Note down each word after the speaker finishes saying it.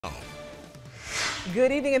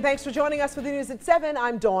Good evening and thanks for joining us for the news at 7.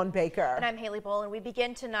 I'm Dawn Baker. And I'm Haley Bull, and we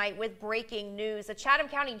begin tonight with breaking news. A Chatham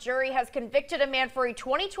County jury has convicted a man for a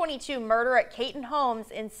 2022 murder at Kayton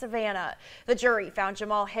Homes in Savannah. The jury found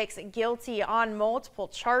Jamal Hicks guilty on multiple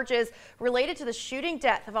charges related to the shooting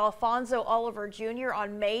death of Alfonso Oliver Jr.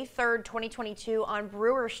 on May 3rd, 2022 on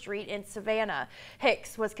Brewer Street in Savannah.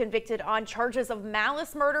 Hicks was convicted on charges of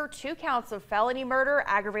malice murder, 2 counts of felony murder,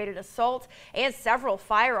 aggravated assault, and several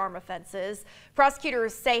firearm offenses.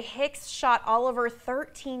 Prosecutors say Hicks shot Oliver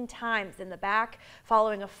 13 times in the back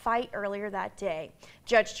following a fight earlier that day.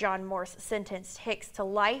 Judge John Morse sentenced Hicks to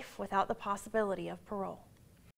life without the possibility of parole.